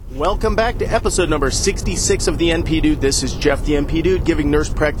Welcome back to episode number 66 of the NP Dude. This is Jeff, the NP Dude, giving nurse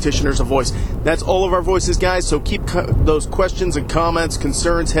practitioners a voice. That's all of our voices, guys, so keep those questions and comments,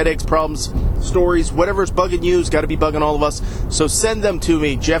 concerns, headaches, problems, stories, whatever's bugging you has got to be bugging all of us. So send them to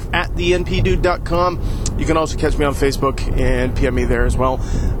me, jeff@thenpdude.com. You can also catch me on Facebook and PM me there as well.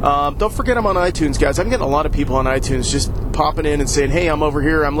 Don't forget I'm on iTunes, guys. I'm getting a lot of people on iTunes just popping in and saying, hey, I'm over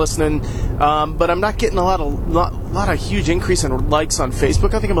here, I'm listening. But I'm not getting a lot of huge increase in likes on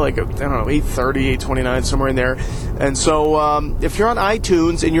Facebook. I think I'm like, 830, 829, somewhere in there. And so if you're on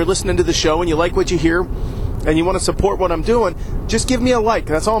iTunes and you're listening to the show and you like what you hear and you want to support what I'm doing, just give me a like.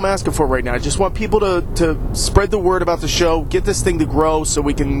 That's all I'm asking for right now. I just want people to spread the word about the show, get this thing to grow so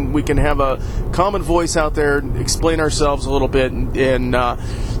we can have a common voice out there, explain ourselves a little bit, and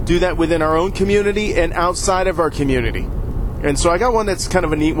do that within our own community and outside of our community. And so I got one that's kind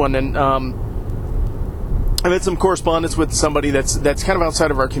of a neat one, and I've had some correspondence with somebody that's kind of outside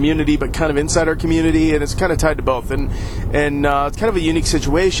of our community, but kind of inside our community, and it's kind of tied to both. And it's kind of a unique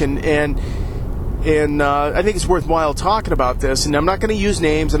situation, and I think it's worthwhile talking about this. And I'm not going to use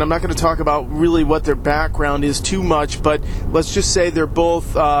names, and I'm not going to talk about really what their background is too much, but let's just say they're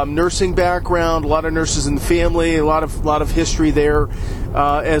both nursing background, a lot of nurses in the family, a lot of history there,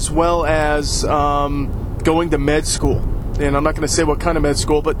 as well as going to med school. And I'm not going to say what kind of med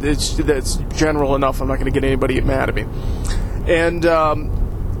school, but it's general enough. I'm not going to get anybody mad at me. And kind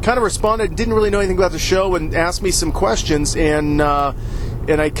of responded, didn't really know anything about the show, and asked me some questions. And I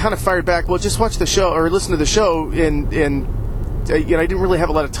kind of fired back, well, just watch the show or listen to the show. And I didn't really have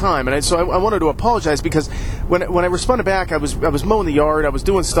a lot of time, and so I wanted to apologize because when I responded back, I was mowing the yard, I was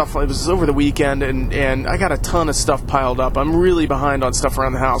doing stuff. It was over the weekend, and I got a ton of stuff piled up. I'm really behind on stuff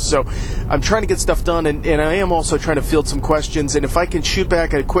around the house, so I'm trying to get stuff done, and I am also trying to field some questions. And if I can shoot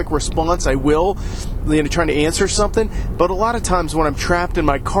back a quick response, I will. Trying to answer something. But a lot of times when I'm trapped in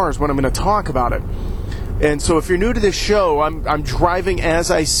my car is when I'm going to talk about it. And so if you're new to this show, I'm driving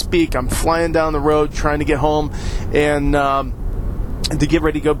as I speak. I'm flying down the road trying to get home, and to get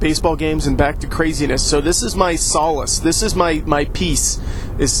ready to go kind games and back to craziness. So this is my solace. This is my peace,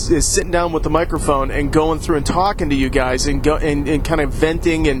 is sitting down with the microphone and going through and talking to you guys and kind of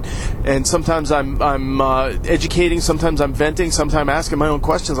venting, and sometimes I'm educating, sometimes I'm venting, sometimes asking my own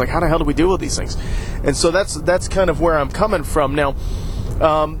questions like, how the hell do we deal with these things? And so that's kind of where I'm coming from. Now,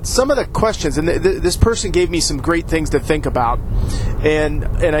 some of the questions, and this person gave me some great things to think about, and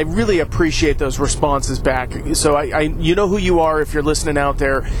I really appreciate those responses back. So you know who you are if you're listening out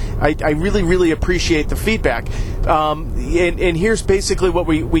there. I really, really appreciate the feedback. And here's basically what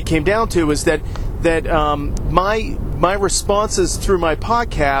we came down to is that my responses through my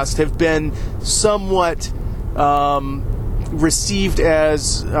podcast have been somewhat received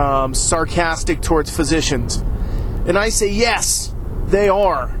as sarcastic towards physicians. And I say yes. They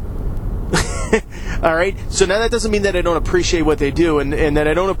are. All right? So now that doesn't mean that I don't appreciate what they do and that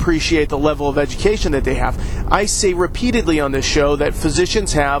I don't appreciate the level of education that they have. I say repeatedly on this show that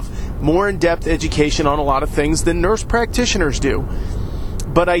physicians have more in-depth education on a lot of things than nurse practitioners do.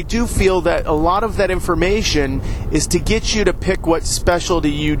 But I do feel that a lot of that information is to get you to pick what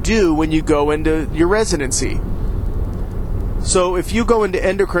specialty you do when you go into your residency. So if you go into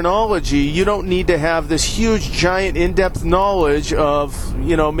endocrinology, you don't need to have this huge, giant, in-depth knowledge of,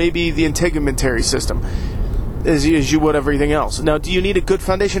 maybe the integumentary system as you would everything else. Now, do you need a good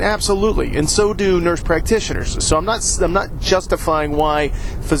foundation? Absolutely, and so do nurse practitioners. So I'm not justifying why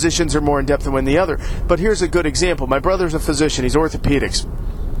physicians are more in-depth than one the other. But here's a good example. My brother's a physician. He's orthopedics.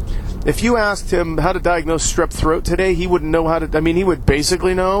 If you asked him how to diagnose strep throat today, he wouldn't know how to. He would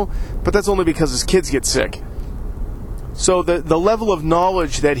basically know, but that's only because his kids get sick. So the level of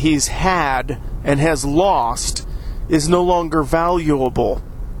knowledge that he's had and has lost is no longer valuable.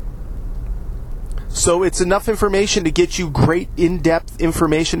 So it's enough information to get you great in-depth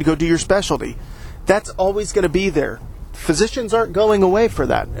information to go do your specialty. That's always going to be there. Physicians aren't going away for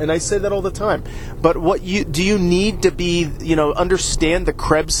that, and I say that all the time. But do you need to be, understand the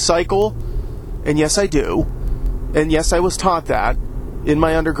Krebs cycle? And yes, I do. And yes, I was taught that in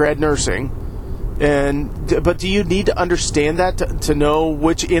my undergrad nursing. But do you need to understand that to know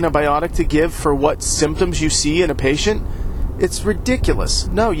which antibiotic to give for what symptoms you see in a patient? It's ridiculous.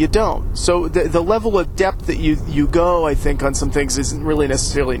 No, you don't. So the level of depth that you go, I think, on some things isn't really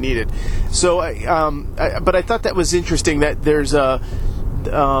necessarily needed. So, but I thought that was interesting that there's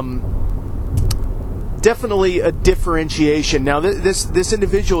definitely a differentiation. Now, this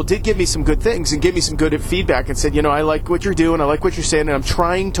individual did give me some good things and gave me some good feedback and said, I like what you're doing, I like what you're saying, and I'm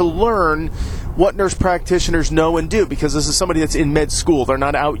trying to learn what nurse practitioners know and do, because this is somebody that's in med school. They're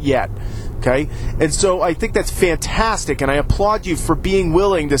not out yet. Okay? And so I think that's fantastic, and I applaud you for being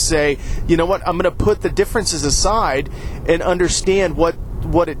willing to say, you know what, I'm going to put the differences aside and understand what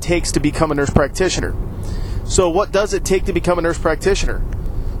it takes to become a nurse practitioner. So what does it take to become a nurse practitioner?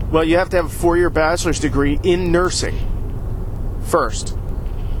 Well, you have to have a 4-year bachelor's degree in nursing first.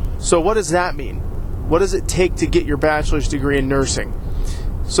 So what does that mean? What does it take to get your bachelor's degree in nursing?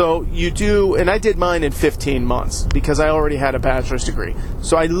 So you do, and I did mine in 15 months because I already had a bachelor's degree.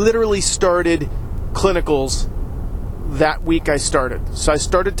 So I literally started clinicals that week I started. So I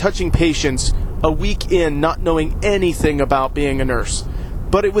started touching patients a week in, not knowing anything about being a nurse.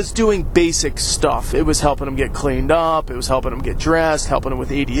 But it was doing basic stuff. It was helping them get cleaned up. It was helping them get dressed, helping them with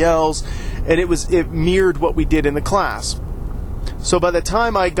ADLs. And it mirrored what we did in the class. So by the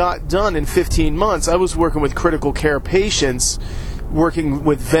time I got done in 15 months, I was working with critical care patients, working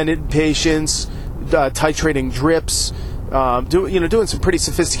with vented patients, titrating drips, doing some pretty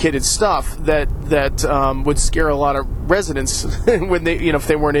sophisticated stuff that would scare a lot of residents when they, if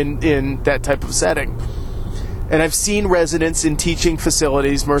they weren't in that type of setting. And I've seen residents in teaching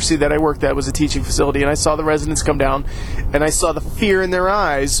facilities. Mercy that I worked at was a teaching facility, and I saw the residents come down, and I saw the fear in their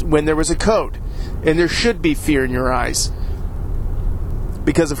eyes when there was a code. And there should be fear in your eyes.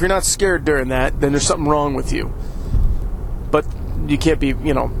 Because if you're not scared during that, then there's something wrong with you. But you can't be,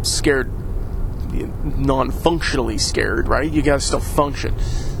 scared, non-functionally scared, right? You got to still function.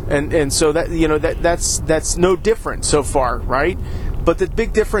 And so that, that's no different so far, right? But the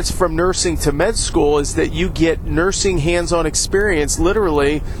big difference from nursing to med school is that you get nursing hands-on experience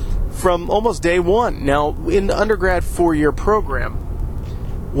literally from almost day one. Now, in the undergrad 4-year program,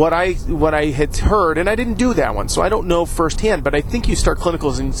 what I had heard, and I didn't do that one, so I don't know firsthand, but I think you start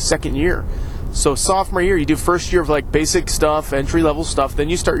clinicals in second year. So sophomore year, you do first year of like basic stuff, entry-level stuff, then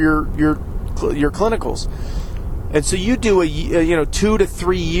you start your clinicals. And so you do 2 to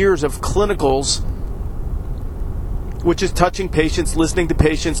 3 years of clinicals, which is touching patients, listening to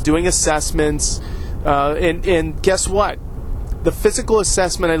patients, doing assessments, and guess what? The physical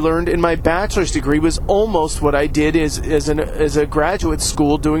assessment I learned in my bachelor's degree was almost what I did as a graduate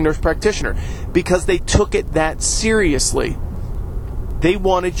school doing nurse practitioner, because they took it that seriously. They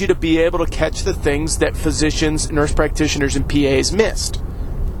wanted you to be able to catch the things that physicians, nurse practitioners, and PAs missed.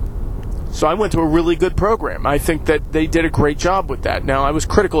 So I went to a really good program. I think that they did a great job with that. Now, I was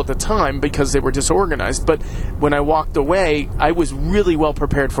critical at the time because they were disorganized, but when I walked away, I was really well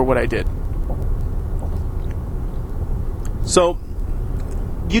prepared for what I did. So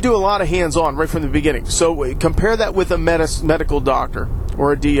you do a lot of hands-on right from the beginning. So compare that with a medical doctor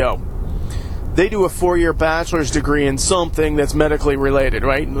or a DO. They do a 4-year bachelor's degree in something that's medically related,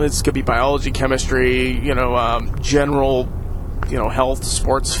 right? This could be biology, chemistry, general, health,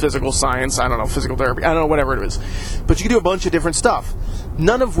 sports, physical science, I don't know, physical therapy, I don't know, whatever it is. But you can do a bunch of different stuff,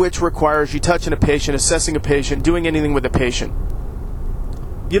 none of which requires you touching a patient, assessing a patient, doing anything with a patient.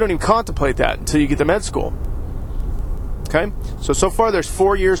 You don't even contemplate that until you get to med school. Okay? So far there's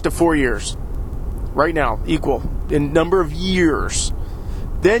 4 years to 4 years. Right now, equal in number of years.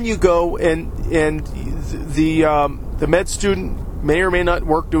 Then you go and the med student may or may not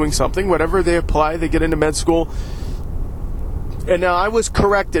work doing something, whatever they apply, they get into med school. And now I was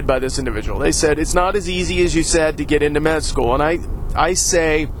corrected by this individual. They said, it's not as easy as you said to get into med school. And I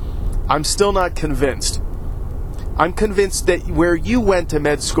say, I'm still not convinced. I'm convinced that where you went to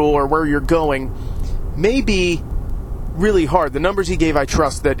med school or where you're going may be really hard. The numbers he gave, I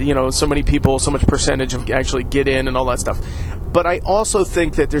trust that, so many people, so much percentage of actually get in and all that stuff. But I also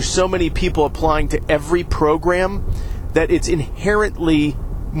think that there's so many people applying to every program that it's inherently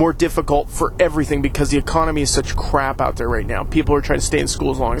more difficult for everything because the economy is such crap out there right now. People are trying to stay in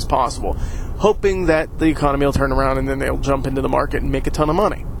school as long as possible, hoping that the economy will turn around and then they'll jump into the market and make a ton of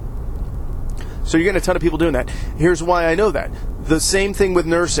money. So you're getting a ton of people doing that. Here's why I know that. The same thing with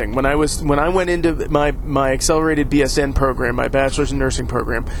nursing. When I went into my accelerated BSN program, my bachelor's in nursing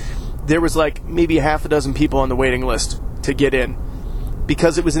program, there was like maybe a half a dozen people on the waiting list to get in.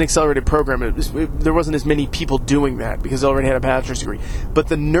 Because it was an accelerated program, there wasn't as many people doing that because they already had a bachelor's degree. But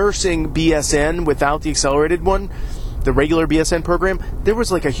the nursing BSN without the accelerated one, the regular BSN program, there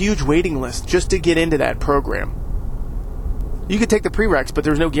was like a huge waiting list just to get into that program. You could take the prereqs, but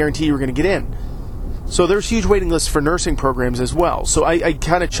there's no guarantee you were going to get in. So there's huge waiting lists for nursing programs as well. So I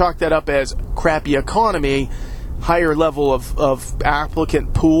kind of chalk that up as crappy economy, higher level of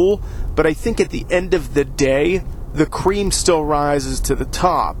applicant pool. But I think at the end of the day, the cream still rises to the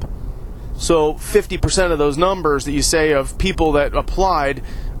top. So 50% of those numbers that you say of people that applied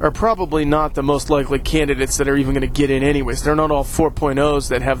are probably not the most likely candidates that are even going to get in anyways. They're not all 4.0s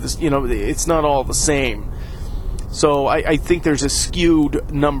that have this, it's not all the same. So I think there's a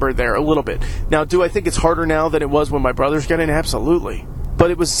skewed number there a little bit. Now, do I think it's harder now than it was when my brothers got in? Absolutely. But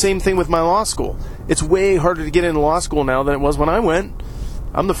it was the same thing with my law school. It's way harder to get into law school now than it was when I went.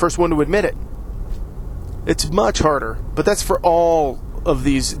 I'm the first one to admit it. It's much harder, but that's for all of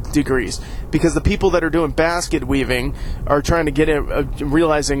these degrees, because the people that are doing basket weaving are trying to get in,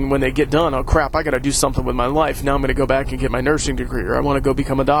 realizing when they get done, oh crap, I got to do something with my life. Now I'm going to go back and get my nursing degree, or I want to go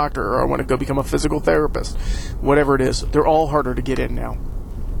become a doctor, or I want to go become a physical therapist. Whatever it is, they're all harder to get in now.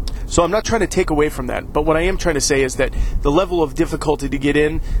 So I'm not trying to take away from that, but what I am trying to say is that the level of difficulty to get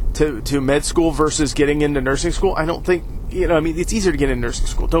in to med school versus getting into nursing school, I don't think, it's easier to get into nursing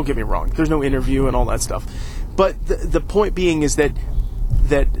school. Don't get me wrong. There's no interview and all that stuff. But the point being is that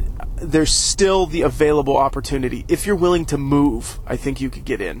there's still the available opportunity. If you're willing to move, I think you could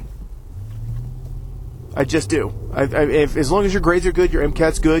get in. I just do. As long as your grades are good, your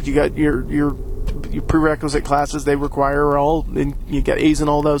MCAT's good, you got your prerequisite classes they require are all, and you got A's in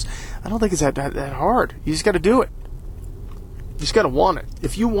all those, I don't think it's that hard. You just got to do it. You just got to want it.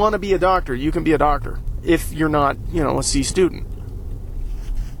 If you want to be a doctor, you can be a doctor. If you're not, a C student.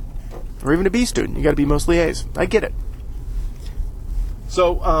 Or even a B student. You got to be mostly A's. I get it.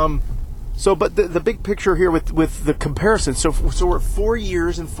 But the big picture here with the comparison, so we're 4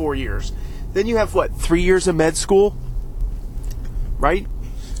 years and 4 years. Then you have, 3 years of med school? Right?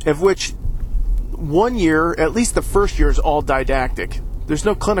 Of which 1 year, at least the first year, is all didactic. There's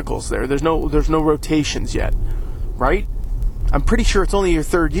no clinicals there. There's no rotations yet. Right? I'm pretty sure it's only your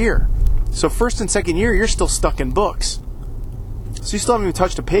third year. So first and second year, you're still stuck in books. So you still haven't even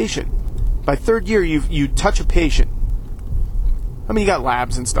touched a patient. By third year, you touch a patient. I mean, you got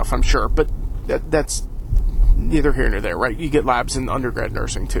labs and stuff, I'm sure, but that's neither here nor there, right? You get labs in undergrad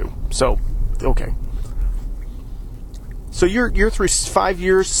nursing too. So, okay. So you're through 5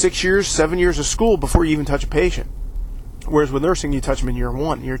 years, 6 years, 7 years of school before you even touch a patient. Whereas with nursing, you touch them in year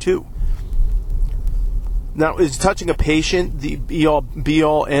 1, year 2. Now, is touching a patient the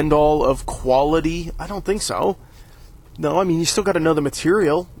be-all, end-all of quality? I don't think so. No, I mean, you still got to know the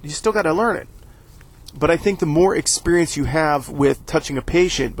material. You still got to learn it. But I think the more experience you have with touching a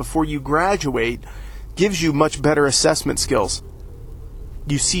patient before you graduate gives you much better assessment skills.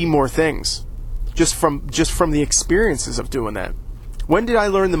 You see more things just from the experiences of doing that. When did I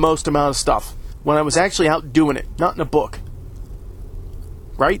learn the most amount of stuff? When I was actually out doing it, not in a book.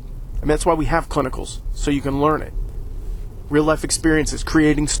 Right? I mean, that's why we have clinicals, so you can learn it. Real life experiences,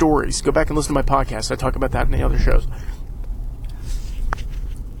 creating stories. Go back and listen to my podcast. I talk about that in the other shows.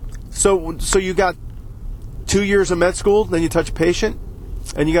 So you got 2 years of med school, then you touch a patient,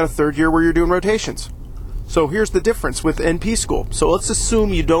 and you got a third year where you're doing rotations. So here's the difference with NP school. So let's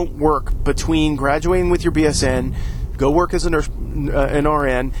assume you don't work between graduating with your BSN, go work as a nurse, an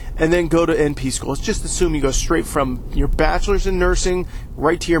RN, and then go to NP school. Let's just assume you go straight from your bachelor's in nursing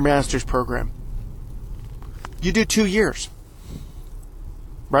right to your master's program. You do 2 years,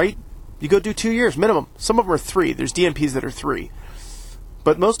 right? You go do 2 years minimum. Some of them are 3. There's DNPs that are 3.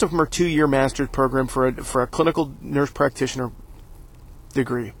 But most of them are 2-year master's program for a clinical nurse practitioner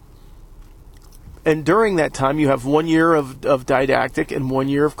degree. And during that time, you have 1 year of didactic and 1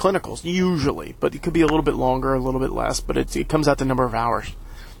 year of clinicals, usually. But it could be a little bit longer, a little bit less, but it comes out to number of hours.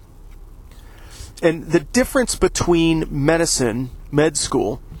 And the difference between medicine, med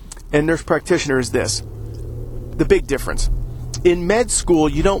school, and nurse practitioner is this. The big difference. In med school,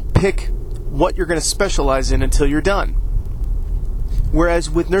 you don't pick what you're going to specialize in until you're done. Whereas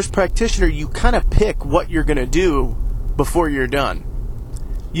with nurse practitioner, you kind of pick what you're going to do before you're done.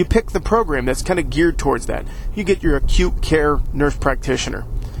 You pick the program that's kind of geared towards that. You get your acute care nurse practitioner,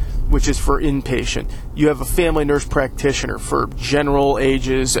 which is for inpatient. You have a family nurse practitioner for general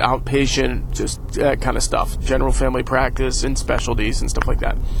ages, outpatient, just that kind of stuff. General family practice and specialties and stuff like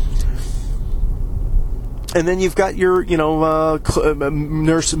that. And then you've got your,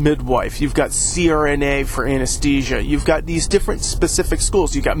 nurse midwife. You've got CRNA for anesthesia. You've got these different specific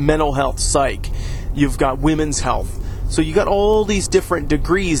schools. You've got mental health, psych. You've got women's health. So you got all these different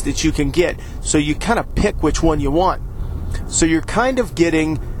degrees that you can get. So you kind of pick which one you want. So you're kind of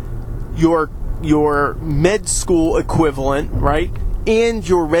getting your med school equivalent, right, and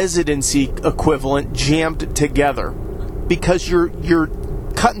your residency equivalent jammed together, because you're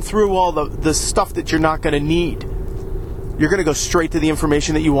cutting through all the stuff that you're not going to need. You're going to go straight to the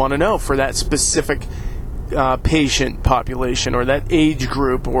information that you want to know for that specific patient population or that age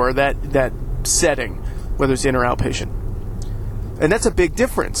group or that setting, whether it's in or outpatient. And that's a big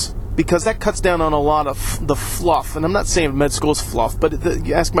difference, because that cuts down on a lot of the fluff. And I'm not saying med school is fluff, but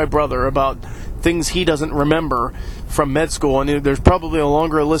you ask my brother about things he doesn't remember from med school, and there's probably a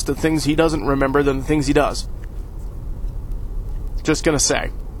longer list of things he doesn't remember than the things he does. Just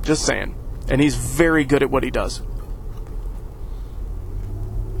saying. And he's very good at what he does.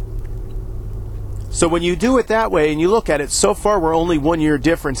 So when you do it that way and you look at it, so far we're only 1 year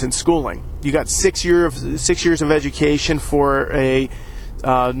difference in schooling. You got 6 years of education for a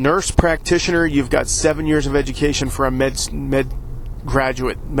nurse practitioner. You've got 7 years of education for a med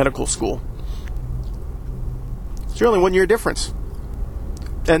graduate medical school. It's only 1 year difference.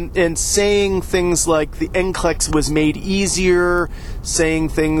 And saying things like the NCLEX was made easier, saying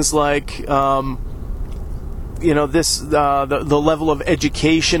things like the level of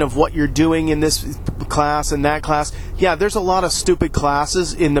education of what you're doing in this class and that class. Yeah, there's a lot of stupid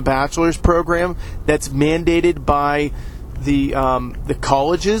classes in the bachelor's program that's mandated by the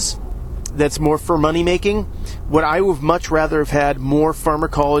colleges. That's more for money making. What I would much rather have had more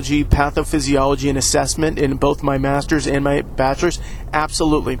pharmacology, pathophysiology, and assessment in both my master's and my bachelor's.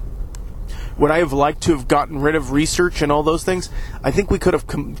 Absolutely. Would I have liked to have gotten rid of research and all those things? I think we could have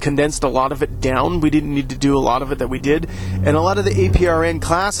condensed a lot of it down. We didn't need to do a lot of it that we did. And a lot of the APRN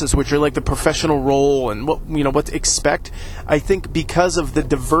classes, which are like the professional role and what to expect, I think because of the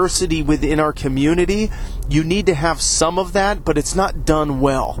diversity within our community, you need to have some of that, but it's not done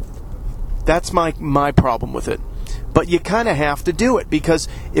well. That's my problem with it. But you kind of have to do it, because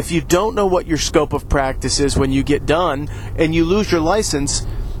if you don't know what your scope of practice is when you get done and you lose your license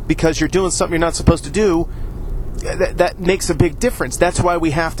because you're doing something you're not supposed to do, that makes a big difference. That's why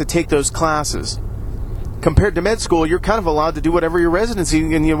we have to take those classes. Compared to med school, you're kind of allowed to do whatever your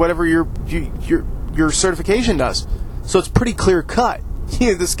residency and whatever your certification does. So it's pretty clear cut.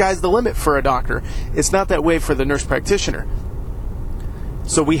 The sky's the limit for a doctor. It's not that way for the nurse practitioner.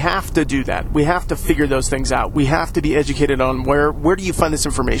 So we have to do that. We have to figure those things out. We have to be educated on where do you find this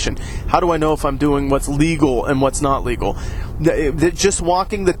information? How do I know if I'm doing what's legal and what's not legal? Just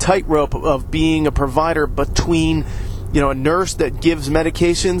walking the tightrope of being a provider between, a nurse that gives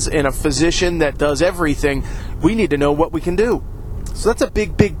medications and a physician that does everything. We need to know what we can do. So that's a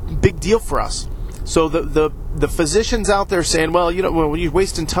big deal for us. So the physicians out there saying, well, you're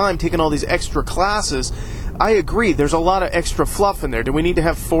wasting time taking all these extra classes. I agree. There's a lot of extra fluff in there. Do we need to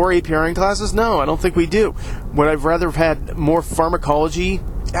have 4 APRN classes? No, I don't think we do. Would I have rather have had more pharmacology?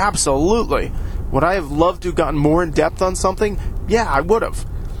 Absolutely. Would I have loved to have gotten more in depth on something? Yeah, I would have.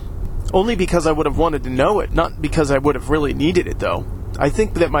 Only because I would have wanted to know it, not because I would have really needed it, though. I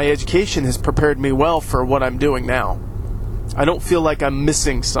think that my education has prepared me well for what I'm doing now. I don't feel like I'm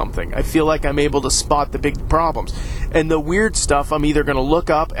missing something. I feel like I'm able to spot the big problems. And the weird stuff, I'm either going to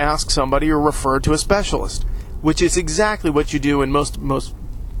look up, ask somebody, or refer to a specialist, which is exactly what you do in most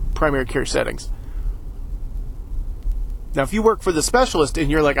primary care settings. Now, if you work for the specialist and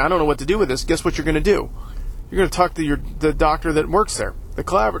you're like, I don't know what to do with this, guess what you're going to do? You're going to talk to the doctor that works there, the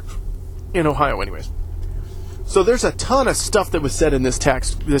collaborator, in Ohio anyways. So there's a ton of stuff that was said in this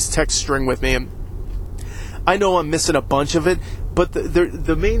text string with me, and I know I'm missing a bunch of it, but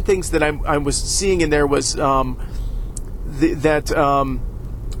the main things that I was seeing in there was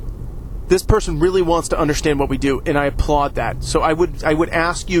this person really wants to understand what we do, and I applaud that. So I would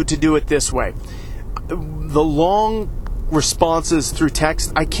ask you to do it this way. The long responses through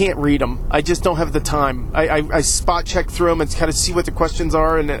text, I can't read them. I just don't have the time. I spot check through them and kind of see what the questions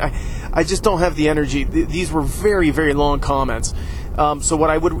are, and I just don't have the energy. These were very, very long comments. So what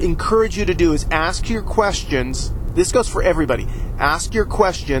I would encourage you to do is ask your questions. This goes for everybody. Ask your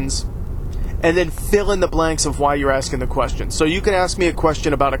questions and then fill in the blanks of why you're asking the question. So you can ask me a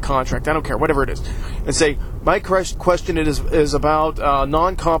question about a contract. I don't care, whatever it is. And say, my question is about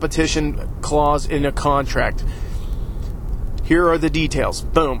non-competition clause in a contract. Here are the details.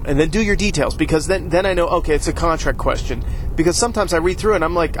 Boom. And then do your details, because then I know, okay, it's a contract question. Because sometimes I read through it and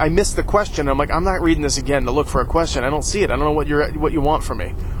I'm like, I missed the question. I'm like, I'm not reading this again to look for a question. I don't see it. I don't know what you want from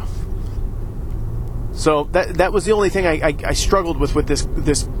me. So that was the only thing I struggled with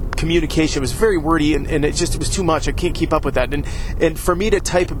this communication. It was very wordy and it was too much. I can't keep up with that. And for me to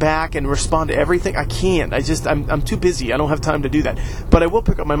type back and respond to everything, I can't. I'm too busy. I don't have time to do that. But I will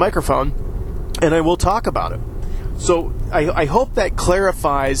pick up my microphone and I will talk about it. So I hope that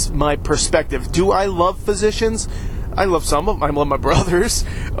clarifies my perspective. Do I love physicians? I love some of them. I love my brothers.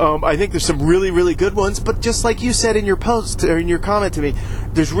 I think there's some really, really good ones. But just like you said in your post or in your comment to me,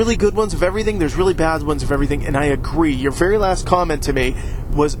 there's really good ones of everything. There's really bad ones of everything. And I agree. Your very last comment to me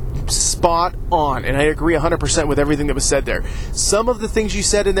was spot on. And I agree 100% with everything that was said there. Some of the things you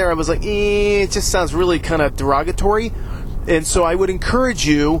said in there, I was like, it just sounds really kind of derogatory. And so I would encourage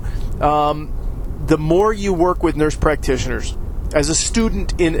you The more you work with nurse practitioners, as a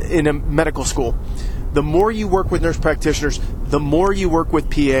student in a medical school, the more you work with nurse practitioners, the more you work with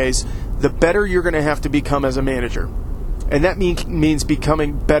PAs, the better you're going to have to become as a manager. And that means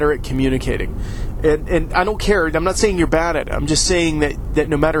becoming better at communicating. And I don't care. I'm not saying you're bad at it. I'm just saying that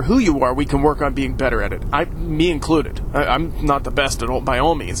no matter who you are, we can work on being better at it. Me included. I'm not the best at all, by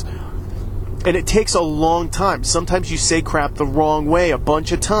all means. And it takes a long time. Sometimes you say crap the wrong way a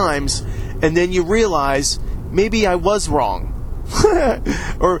bunch of times, and then you realize maybe I was wrong.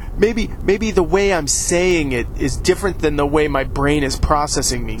 Or maybe the way I'm saying it is different than the way my brain is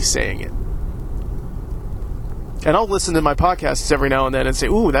processing me saying it. And I'll listen to my podcasts every now and then and say,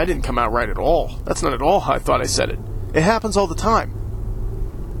 ooh, that didn't come out right at all. That's not at all how I thought I said it. It happens all the time.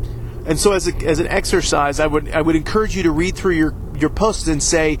 And so as an exercise, I would encourage you to read through your posts and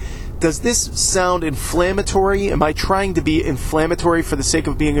say, does this sound inflammatory? Am I trying to be inflammatory for the sake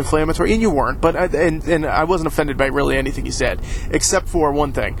of being inflammatory? And you weren't, but I wasn't offended by really anything you said, except for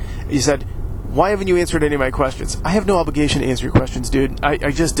one thing. You said, why haven't you answered any of my questions? I have no obligation to answer your questions, dude.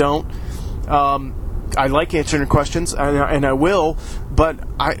 I just don't. I like answering your questions, and I will, but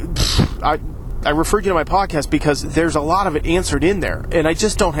I referred you to my podcast because there's a lot of it answered in there, and I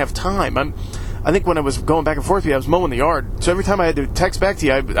just don't have time. I think when I was going back and forth with you, I was mowing the yard. So every time I had to text back to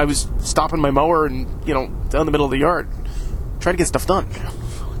you, I was stopping my mower and, down the middle of the yard, trying to get stuff done.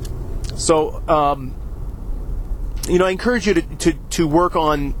 So, I encourage you to work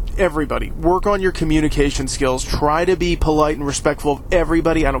on everybody. Work on your communication skills. Try to be polite and respectful of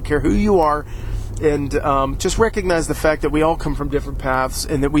everybody. I don't care who you are. And just recognize the fact that we all come from different paths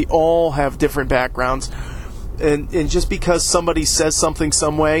and that we all have different backgrounds. And just because somebody says something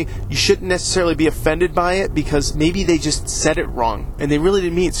some way, you shouldn't necessarily be offended by it because maybe they just said it wrong and they really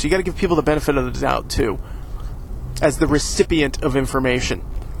didn't mean it. So you got to give people the benefit of the doubt too, as the recipient of information.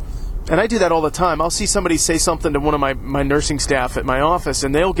 And I do that all the time. I'll see somebody say something to one of my nursing staff at my office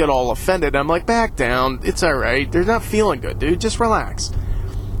and they'll get all offended. I'm like, back down. It's all right. They're not feeling good, dude. Just relax.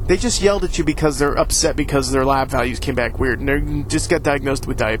 They just yelled at you because they're upset because their lab values came back weird and they just got diagnosed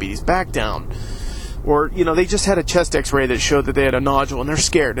with diabetes. Back down. Or, they just had a chest x-ray that showed that they had a nodule and they're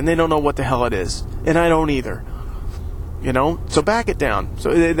scared and they don't know what the hell it is. And I don't either. So back it down. So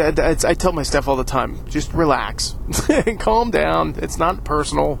I tell my staff all the time, just relax. Calm down. It's not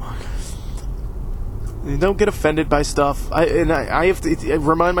personal. Don't get offended by stuff. I have to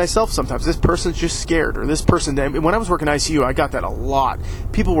remind myself sometimes, this person's just scared, or this person. When I was working ICU, I got that a lot.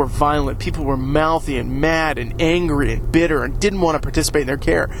 People were violent. People were mouthy and mad and angry and bitter and didn't want to participate in their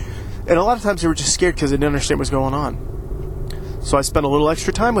care. And a lot of times they were just scared because they didn't understand what was going on. So I spent a little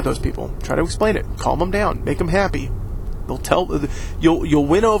extra time with those people, try to explain it, calm them down, make them happy. You'll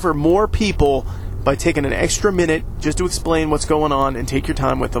win over more people by taking an extra minute just to explain what's going on and take your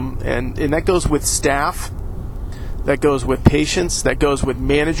time with them. And that goes with staff, that goes with patients, that goes with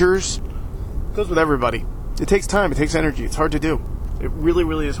managers, it goes with everybody. It takes time, it takes energy, it's hard to do. It really,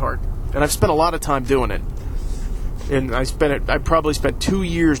 really is hard. And I've spent a lot of time doing it. And I probably spent 2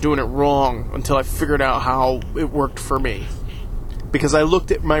 years doing it wrong until I figured out how it worked for me. Because I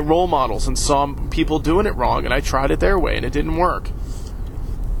looked at my role models and saw people doing it wrong, and I tried it their way, and it didn't work.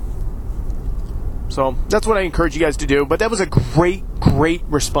 So that's what I encourage you guys to do. But that was a great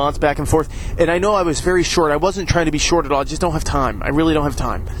response back and forth. And I know I was very short. I wasn't trying to be short at all. I just don't have time. I really don't have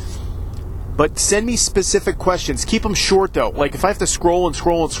time. But send me specific questions. Keep them short, though. Like if I have to scroll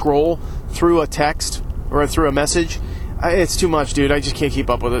through a text or through a message, it's too much, dude. I just can't keep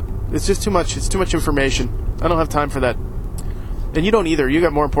up with it. It's just too much. It's too much information. I don't have time for that. And you don't either. You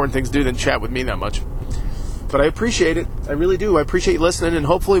got more important things to do than chat with me that much. But I appreciate it. I really do. I appreciate you listening, and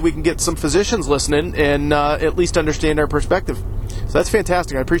hopefully we can get some physicians listening and at least understand our perspective. So that's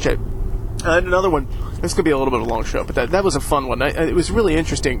fantastic. I appreciate it. And another one. This could be a little bit of a long show, but that was a fun one. It was really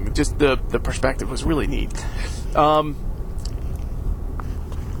interesting. Just the perspective was really neat. Got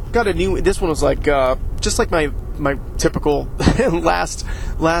a new. This one was like just like my typical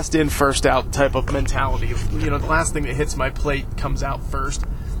last in first out type of mentality. The last thing that hits my plate comes out first,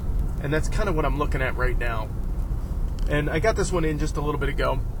 and that's kind of what I'm looking at right now. And I got this one in just a little bit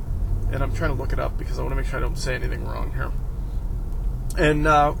ago, and I'm trying to look it up because I want to make sure I don't say anything wrong here. And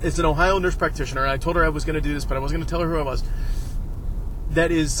it's an Ohio nurse practitioner. I told her I was going to do this, but I wasn't going to tell her who I was.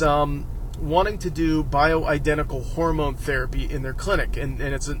 That is wanting to do bioidentical hormone therapy in their clinic, and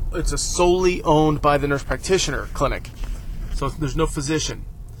it's a solely owned by the nurse practitioner clinic. So there's no physician.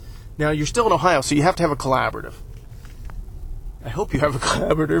 Now you're still in Ohio, so you have to have a collaborative. I hope you have a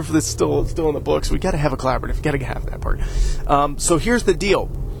collaborative that's still in the books. We got to have a collaborative. Got to have that part. So here's the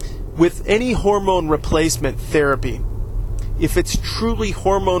deal: with any hormone replacement therapy, if it's truly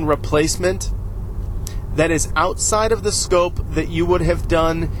hormone replacement that is outside of the scope that you would have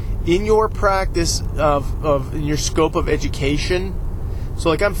done in your practice in your scope of education. So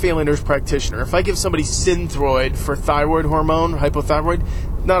like I'm a family nurse practitioner. If I give somebody Synthroid for thyroid hormone, hypothyroid,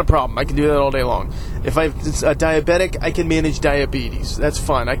 not a problem. I can do that all day long. If I'm a diabetic, I can manage diabetes. That's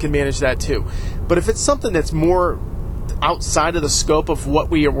fine. I can manage that too. But if it's something that's more outside of the scope of what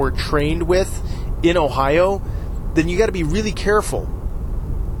we were trained with in Ohio, then you got to be really careful.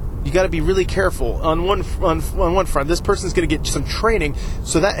 You got to be really careful. On one front, this person's going to get some training,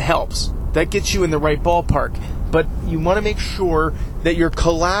 so that helps. That gets you in the right ballpark. But you want to make sure that your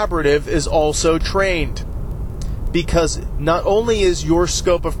collaborative is also trained, because not only is your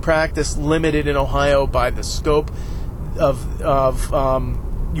scope of practice limited in Ohio by the scope of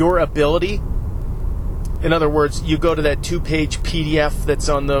your ability. In other words, you go to that 2-page PDF that's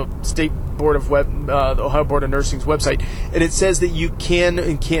on the State Board of the Ohio Board of Nursing's website, and it says that you can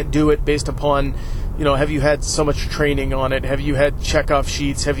and can't do it based upon, have you had so much training on it? Have you had checkoff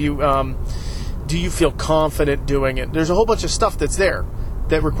sheets? Have you, do you feel confident doing it? There's a whole bunch of stuff that's there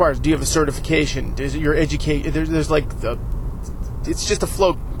that requires. Do you have a certification? Is it your education? There's like it's just a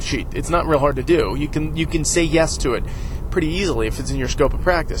flow sheet. It's not real hard to do. You can say yes to it pretty easily if it's in your scope of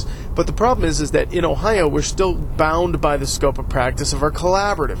practice. But the problem is that in Ohio, we're still bound by the scope of practice of our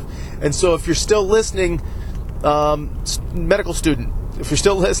collaborative. And so if you're still listening, medical student, if you're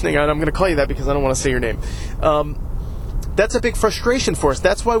still listening, and I'm going to call you that because I don't want to say your name, that's a big frustration for us.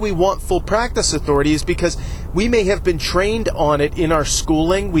 That's why we want full practice authority, is because we may have been trained on it in our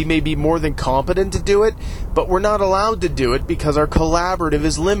schooling. We may be more than competent to do it, but we're not allowed to do it because our collaborative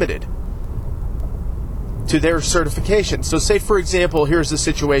is limited to their certification. So say, for example, here's the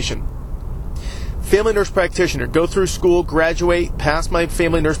situation. Family nurse practitioner, go through school, graduate, pass my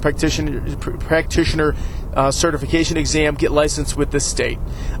family nurse practitioner certification exam, get licensed with the state.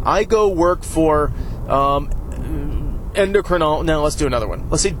 I go work for endocrinology. Now let's do another one.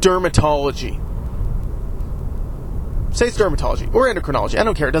 Let's say dermatology. Say it's dermatology or endocrinology. I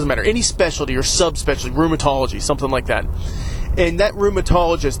don't care. It doesn't matter. Any specialty or subspecialty, rheumatology, something like that. And that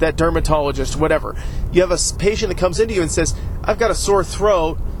rheumatologist, that dermatologist, whatever, you have a patient that comes into you and says, I've got a sore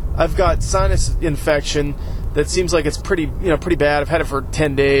throat, I've got sinus infection that seems like it's pretty bad. I've had it for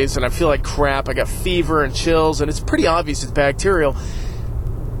 10 days and I feel like crap. I got fever and chills and it's pretty obvious it's bacterial.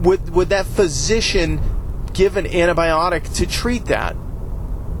 Would that physician give an antibiotic to treat that?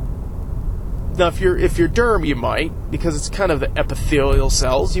 Now, if you're derm, you might, because it's kind of the epithelial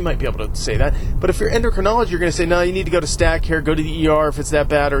cells. You might be able to say that. But if you're endocrinology, you're going to say, no, you need to go to Stack Care, go to the ER if it's that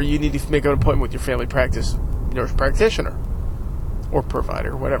bad, or you need to make an appointment with your family practice nurse practitioner or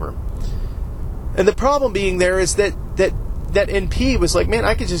provider, whatever. And the problem being there is that NP was like, man,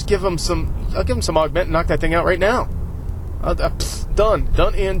 I could just give them some Augment and knock that thing out right now. Done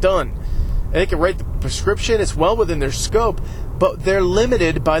and done. And they can write the prescription. It's well within their scope, but they're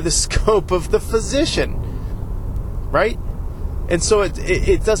limited by the scope of the physician, right? And so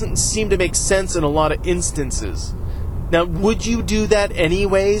it doesn't seem to make sense in a lot of instances. Now, would you do that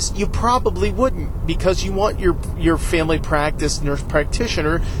anyways? You probably wouldn't, because you want your family practice nurse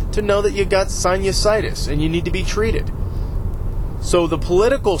practitioner to know that you got sinusitis and you need to be treated. So the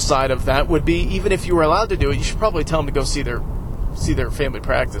political side of that would be, even if you were allowed to do it, you should probably tell them to go see their family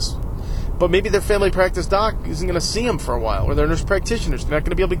practice. But maybe their family practice doc isn't going to see them for a while, or their nurse practitioner's not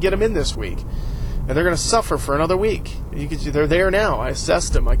going to be able to get them in this week. And they're going to suffer for another week. They're there now. I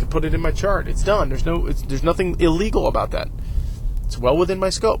assessed them. I could put it in my chart. It's done. There's nothing illegal about that. It's well within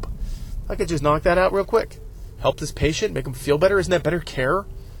my scope. I could just knock that out real quick. Help this patient, make them feel better. Isn't that better care?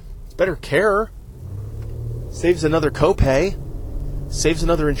 It's better care. Saves another copay. Saves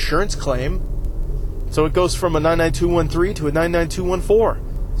another insurance claim. So it goes from a 99213 to a 99214.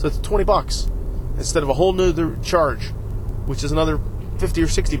 So it's $20 instead of a whole new charge, which is another $50 or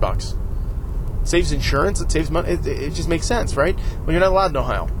 $60. It saves insurance. It saves money. It just makes sense, right? Well, you're not allowed in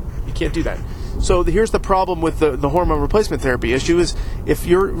Ohio. You can't do that. So here's the problem with the hormone replacement therapy issue: is if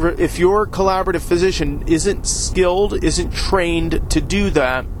your collaborative physician isn't skilled, isn't trained to do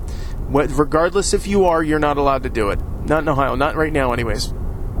that, regardless if you are, you're not allowed to do it. Not in Ohio. Not right now, anyways.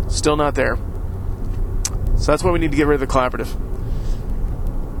 Still not there. So that's why we need to get rid of the collaborative.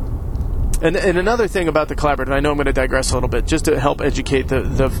 And another thing about the collaborative, I know I'm going to digress a little bit, just to help educate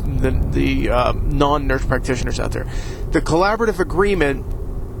the non-nurse practitioners out there. The collaborative agreement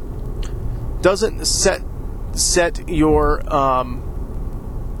doesn't set your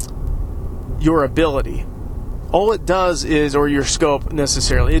ability. All it does is, or your scope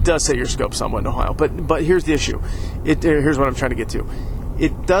necessarily, it does set your scope somewhat in Ohio. But here's the issue. Here's what I'm trying to get to.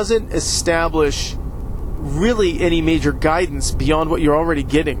 It doesn't establish really any major guidance beyond what you're already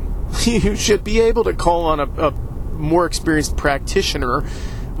getting. You should be able to call on a more experienced practitioner,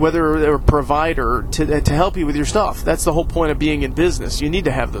 whether they're a provider, to help you with your stuff. That's the whole point of being in business. You need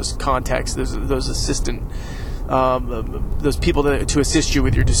to have those contacts, those assistant, those people to assist you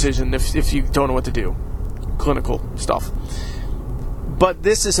with your decision if you don't know what to do, clinical stuff. But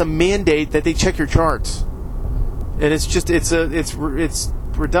this is a mandate that they check your charts, and it's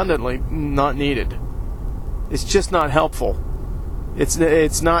redundantly not needed. It's just not helpful.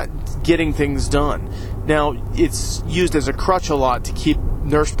 It's not getting things done. Now, it's used as a crutch a lot to keep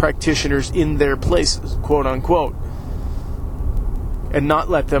nurse practitioners in their places, quote unquote, and not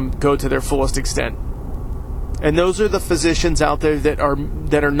let them go to their fullest extent. And those are the physicians out there that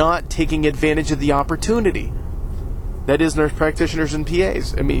are not taking advantage of the opportunity. That is nurse practitioners and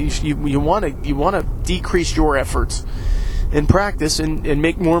PAs. I mean, you want to decrease your efforts in practice and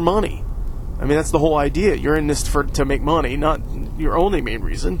make more money. I mean, that's the whole idea. You're in this to make money, not your only main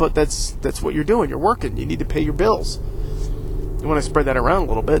reason, but that's what you're doing. You're working. You need to pay your bills. You want to spread that around a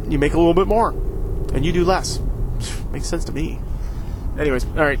little bit, you make a little bit more, and you do less. Makes sense to me. Anyways,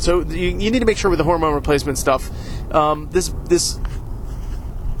 all right. So you need to make sure with the hormone replacement stuff. This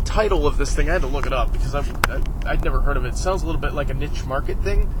title of this thing, I had to look it up because I'd never heard of it. It sounds a little bit like a niche market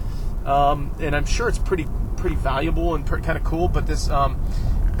thing, and I'm sure it's pretty valuable and kind of cool. But this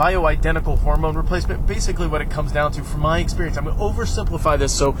bioidentical hormone replacement, basically what it comes down to, from my experience, I'm going to oversimplify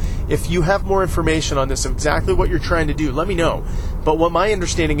this, so if you have more information on this, exactly what you're trying to do, let me know. But what my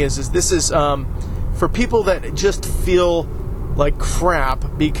understanding is this is for people that just feel like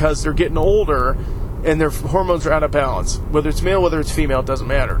crap because they're getting older and their hormones are out of balance. Whether it's male, whether it's female, it doesn't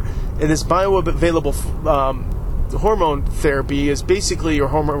matter. And this bioavailable hormone therapy is basically your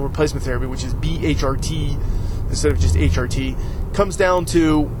hormone replacement therapy, which is BHRT instead of just HRT. Comes down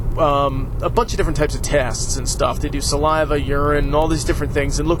to a bunch of different types of tests and stuff. They do saliva, urine, and all these different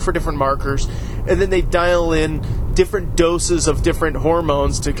things and look for different markers. And then they dial in different doses of different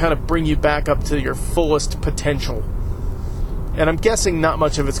hormones to kind of bring you back up to your fullest potential. And I'm guessing not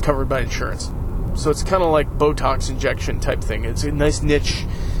much of it's covered by insurance. So it's kind of like Botox injection type thing. It's a nice niche,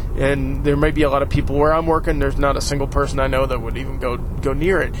 and there might be a lot of people where I'm working. There's not a single person I know that would even go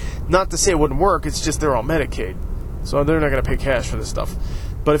near it. Not to say it wouldn't work. It's just they're all Medicaid. So they're not going to pay cash for this stuff.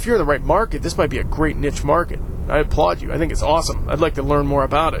 But if you're in the right market, this might be a great niche market. I applaud you. I think it's awesome. I'd like to learn more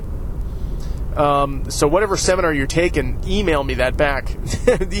about it. So whatever seminar you're taking, email me that back.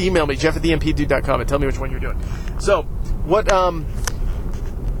 Email me, jeff@thempdude.com, and tell me which one you're doing. So what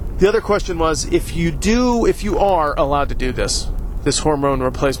the other question was, if you are allowed to do this hormone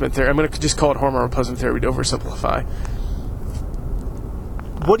replacement therapy, I'm going to just call it hormone replacement therapy to oversimplify.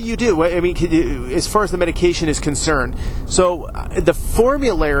 What do you do? I mean, as far as the medication is concerned. So the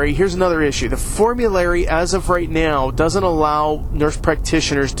formulary, here's another issue. The formulary, as of right now, doesn't allow nurse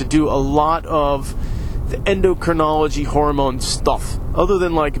practitioners to do a lot of the endocrinology hormone stuff, other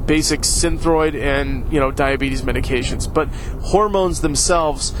than like basic Synthroid and diabetes medications. But hormones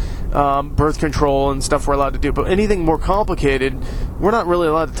themselves, birth control and stuff, we're allowed to do. But anything more complicated, we're not really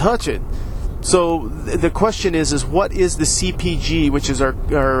allowed to touch it. So the question is what is the CPG, which is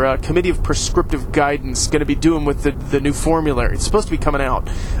our Committee of Prescriptive Guidance, going to be doing with the new formulary? It's supposed to be coming out.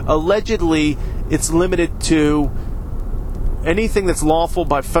 Allegedly, it's limited to anything that's lawful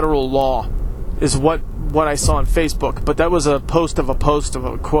by federal law, is what I saw on Facebook. But that was a post of a post of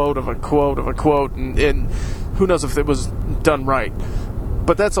a quote of a quote of a quote, and who knows if it was done right.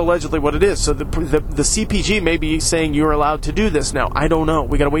 But that's allegedly what it is. So the CPG may be saying you're allowed to do this now. I don't know.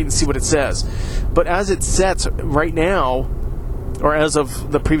 We got to wait and see what it says. But as it sets right now, or as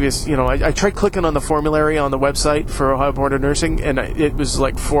of the previous, I tried clicking on the formulary on the website for Ohio Board of Nursing, and it was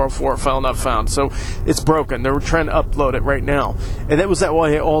like 404, file not found. So it's broken. They're trying to upload it right now. And that was that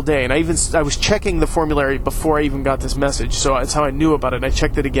way all day. And I was checking the formulary before I even got this message. So that's how I knew about it. And I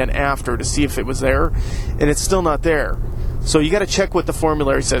checked it again after to see if it was there. And it's still not there. So you got to check what the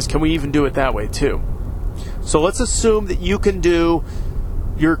formulary says. Can we even do it that way too? So let's assume that you can do,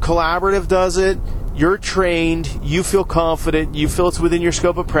 your collaborative does it, you're trained, you feel confident, you feel it's within your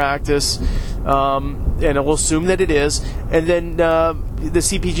scope of practice, and we'll assume that it is, and then the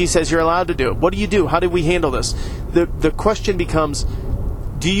CPG says you're allowed to do it. What do you do? How do we handle this? The question becomes,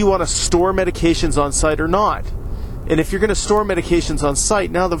 do you want to store medications on site or not? And if you're going to store medications on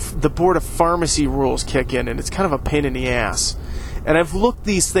site, now the Board of Pharmacy rules kick in, and it's kind of a pain in the ass. And I've looked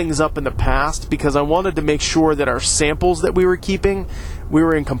these things up in the past because I wanted to make sure that our samples that we were keeping, we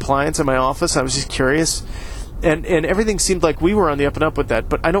were in compliance in my office. I was just curious. And everything seemed like we were on the up and up with that,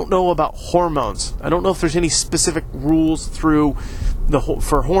 but I don't know about hormones. I don't know if there's any specific rules for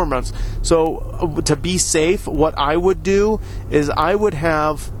hormones. So to be safe, what I would do is I would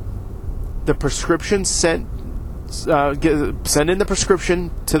have the prescription send in the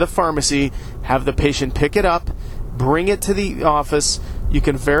prescription to the pharmacy, have the patient pick it up, bring it to the office. You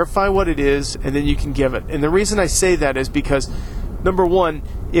can verify what it is, and then you can give it. And the reason I say that is because, number one,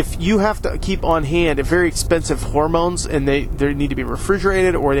 if you have to keep on hand very expensive hormones and they need to be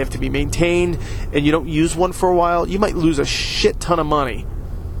refrigerated or they have to be maintained and you don't use one for a while, you might lose a shit ton of money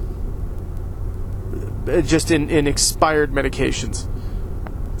just in expired medications.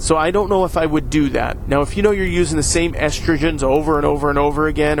 So I don't know if I would do that. Now, if you know you're using the same estrogens over and over and over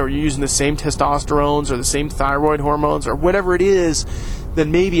again, or you're using the same testosterones or the same thyroid hormones or whatever it is, then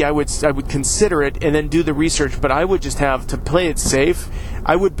maybe I would consider it and then do the research. But I would just have, to play it safe,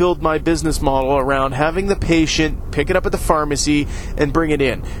 I would build my business model around having the patient pick it up at the pharmacy and bring it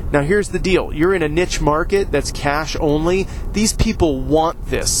in. Now, here's the deal. You're in a niche market that's cash only. These people want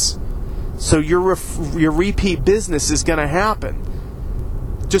this. So your repeat business is going to happen.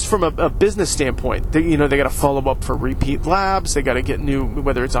 Just from a business standpoint, they got to follow up for repeat labs. They got to get new,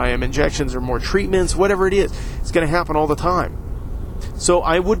 whether it's IM injections or more treatments, whatever it is. It's going to happen all the time. So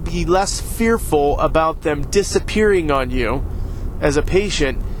I would be less fearful about them disappearing on you as a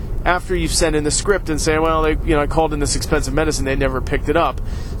patient after you've sent in the script and say, well, I called in this expensive medicine, they never picked it up.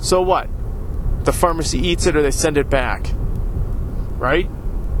 So what? The pharmacy eats it or they send it back, right?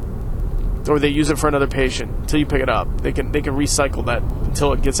 Or they use it for another patient until you pick it up. They can recycle that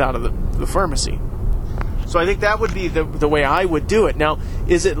until it gets out of the pharmacy. So I think that would be the way I would do it. Now,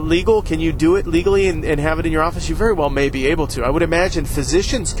 is it legal? Can you do it legally and have it in your office? You very well may be able to. I would imagine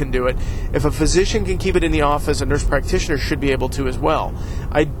physicians can do it. If a physician can keep it in the office, a nurse practitioner should be able to as well.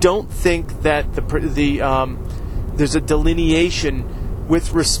 I don't think that there's a delineation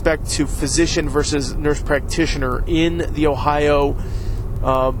with respect to physician versus nurse practitioner in the Ohio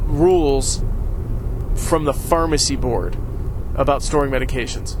rules from the pharmacy board about storing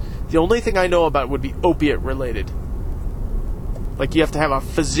medications. The only thing I know about would be opiate related. Like you have to have a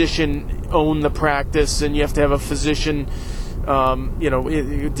physician own the practice, and you have to have a physician,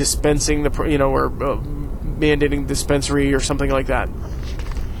 dispensing or mandating dispensary or something like that.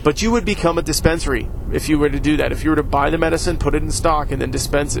 But you would become a dispensary if you were to do that. If you were to buy the medicine, put it in stock, and then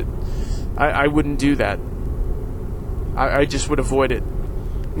dispense it. I wouldn't do that. I just would avoid it.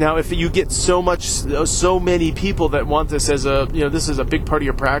 Now, if you get so many people that want this as this is a big part of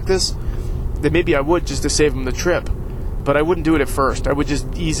your practice, then maybe I would, just to save them the trip. But I wouldn't do it at first. I would just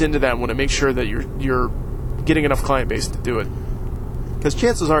ease into that one and make sure that you're getting enough client base to do it. Because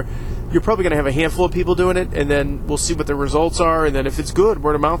chances are you're probably going to have a handful of people doing it, and then we'll see what the results are, and then if it's good,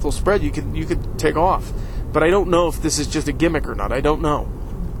 word of mouth will spread. You could take off. But I don't know if this is just a gimmick or not. I don't know.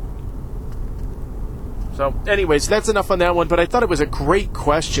 So, anyways, that's enough on that one, but I thought it was a great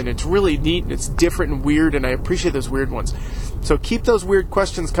question. It's really neat, and it's different and weird, and I appreciate those weird ones. So keep those weird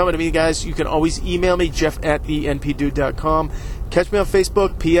questions coming to me, guys. You can always email me, jeff@thenpdude.com. Catch me on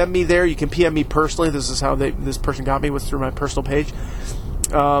Facebook, PM me there. You can PM me personally. This is how this person got me, was through my personal page.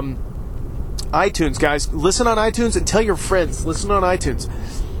 iTunes, guys. Listen on iTunes and tell your friends. Listen on iTunes.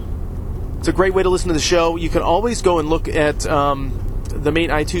 It's a great way to listen to the show. You can always go and look at the main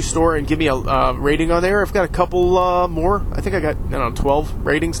iTunes store and give me a rating on there. I've got a couple more. I think I got 12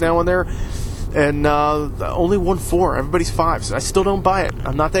 ratings now on there, and only 1 4. Everybody's 5. So I still don't buy it.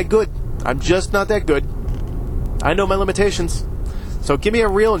 I'm not that good. I'm just not that good. I know my limitations. So give me a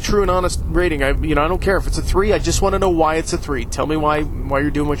real and true and honest rating. I don't care if it's a 3. I just want to know why it's a 3. Tell me why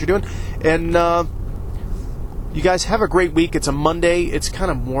you're doing what you're doing. And you guys have a great week. It's a Monday. It's kind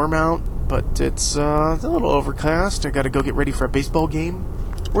of warm out, but it's a little overcast. I got to go get ready for a baseball game.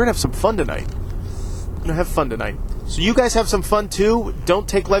 We're going to have some fun tonight. So you guys have some fun too. Don't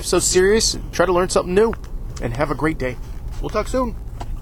take life so serious. Try to learn something new. And have a great day. We'll talk soon.